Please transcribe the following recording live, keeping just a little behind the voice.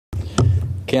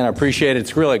Ken, I appreciate it.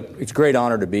 It's a great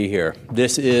honor to be here.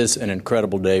 This is an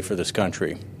incredible day for this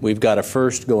country. We've got a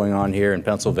first going on here in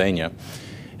Pennsylvania,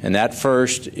 and that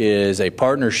first is a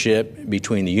partnership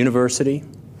between the University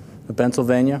of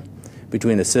Pennsylvania,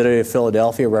 between the City of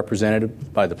Philadelphia,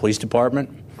 represented by the police department.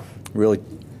 Really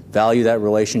value that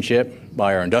relationship,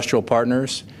 by our industrial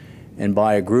partners, and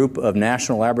by a group of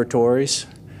national laboratories,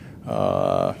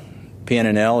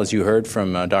 PNNL, as you heard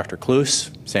from Dr.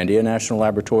 Kloos, Sandia National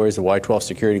Laboratories, the Y-12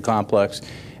 Security Complex,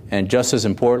 and just as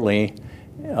importantly,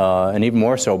 and even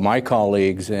more so, my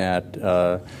colleagues at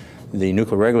the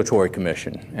Nuclear Regulatory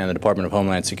Commission and the Department of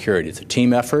Homeland Security. It's a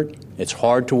team effort. It's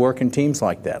hard to work in teams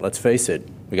like that. Let's face it.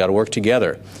 We got to work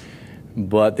together.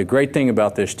 But the great thing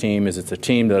about this team is it's a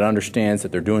team that understands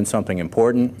that they're doing something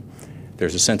important.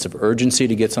 There's a sense of urgency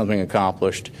to get something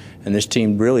accomplished, and this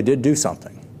team really did do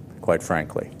something, quite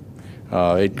frankly.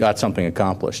 It got something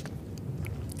accomplished.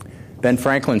 Ben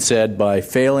Franklin said, by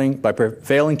failing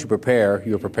to prepare,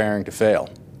 you're preparing to fail.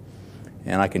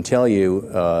 And I can tell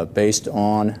you, based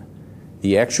on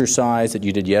the exercise that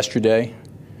you did yesterday,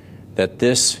 that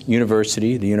this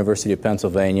university, the University of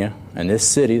Pennsylvania, and this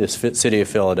city, the city of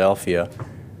Philadelphia,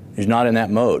 is not in that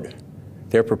mode.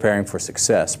 They're preparing for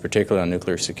success, particularly on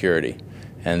nuclear security.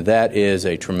 And that is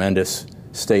a tremendous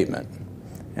statement.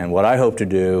 And what I hope to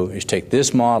do is take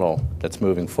this model that's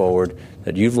moving forward,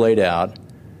 that you've laid out,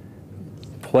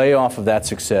 play off of that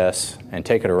success, and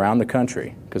take it around the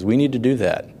country, because we need to do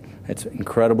that. It's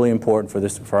incredibly important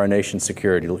for our nation's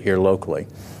security here locally.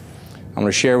 I'm going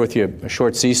to share with you a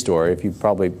short sea story. If you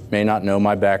probably may not know,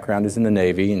 my background is in the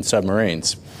Navy and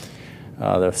submarines.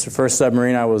 The first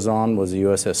submarine I was on was the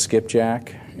USS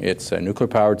Skipjack. It's a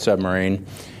nuclear-powered submarine.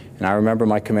 And I remember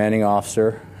my commanding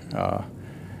officer,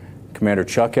 Commander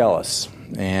Chuck Ellis,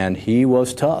 and he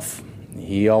was tough.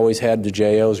 He always had the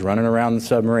JOs running around the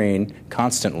submarine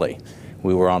constantly.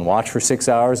 We were on watch for 6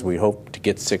 hours. We hoped to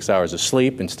get 6 hours of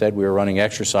sleep. Instead, we were running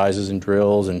exercises and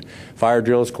drills and fire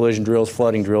drills, collision drills,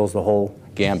 flooding drills, the whole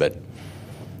gambit.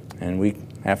 And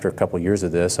after a couple of years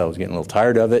of this, I was getting a little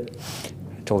tired of it.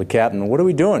 I told the captain, "What are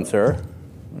we doing, sir?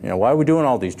 Why are we doing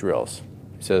all these drills?"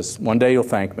 He says, "One day you'll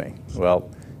thank me." Well,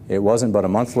 it wasn't but a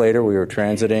month later. We were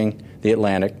transiting the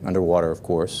Atlantic, underwater, of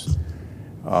course,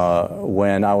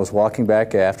 when I was walking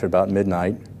back aft at about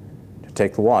midnight to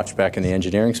take the watch back in the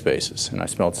engineering spaces, and I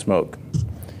smelled smoke.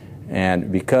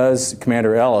 And because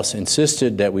Commander Ellis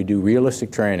insisted that we do realistic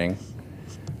training,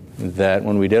 that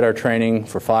when we did our training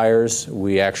for fires,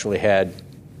 we actually had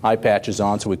eye patches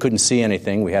on so we couldn't see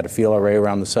anything. We had to feel our way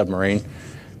around the submarine,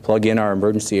 plug in our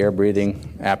emergency air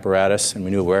breathing apparatus, and we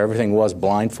knew where everything was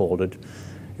blindfolded.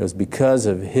 It was because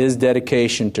of his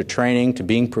dedication to training, to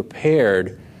being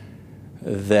prepared,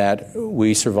 that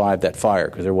we survived that fire,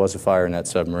 because there was a fire in that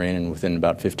submarine, and within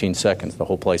about 15 seconds the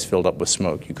whole place filled up with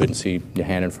smoke. You couldn't see your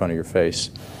hand in front of your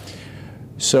face.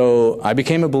 So I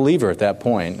became a believer at that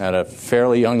point, at a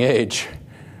fairly young age,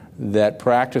 that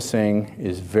practicing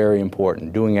is very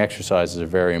important. Doing exercises are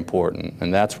very important,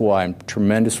 and that's why I'm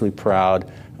tremendously proud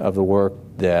of the work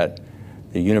that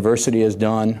the university has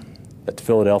done, that the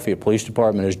Philadelphia Police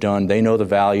Department has done. They know the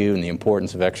value and the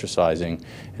importance of exercising,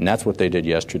 and that's what they did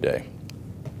yesterday.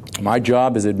 My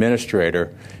job as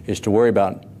administrator is to worry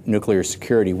about nuclear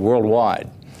security worldwide,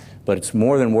 but it's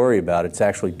more than worry about it, it's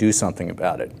actually do something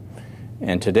about it.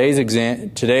 And today's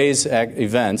event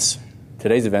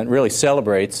really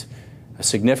celebrates a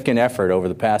significant effort over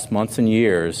the past months and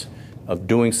years of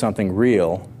doing something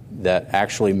real that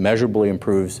actually measurably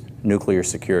improves nuclear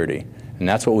security. And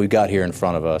that's what we've got here in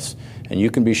front of us. And you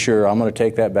can be sure I'm going to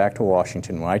take that back to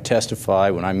Washington. When I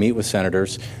testify, when I meet with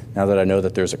senators, now that I know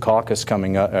that there's a caucus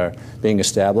coming up, being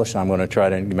established, I'm going to try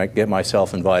to get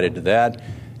myself invited to that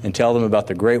and tell them about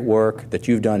the great work that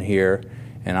you've done here,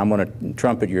 and I'm going to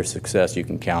trumpet your success. You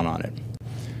can count on it.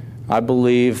 I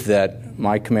believe that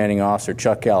my commanding officer,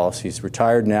 Chuck Ellis, he's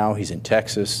retired now, he's in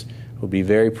Texas, will be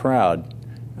very proud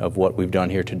of what we've done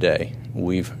here today.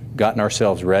 We've gotten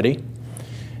ourselves ready.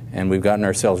 And we've gotten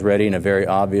ourselves ready in a very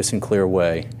obvious and clear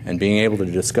way. And being able to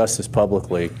discuss this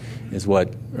publicly is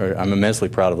I'm immensely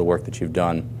proud of the work that you've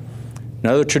done.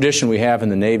 Another tradition we have in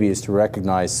the Navy is to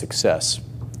recognize success,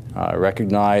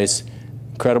 recognize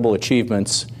incredible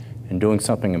achievements and doing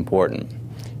something important.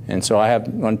 And so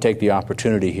I'm going to take the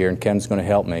opportunity here, and Ken's going to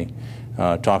help me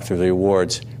talk through the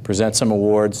awards, present some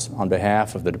awards on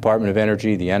behalf of the Department of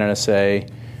Energy, the NNSA,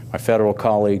 my federal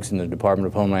colleagues in the Department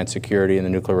of Homeland Security and the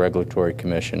Nuclear Regulatory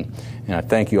Commission. And I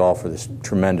thank you all for this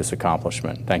tremendous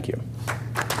accomplishment. Thank you.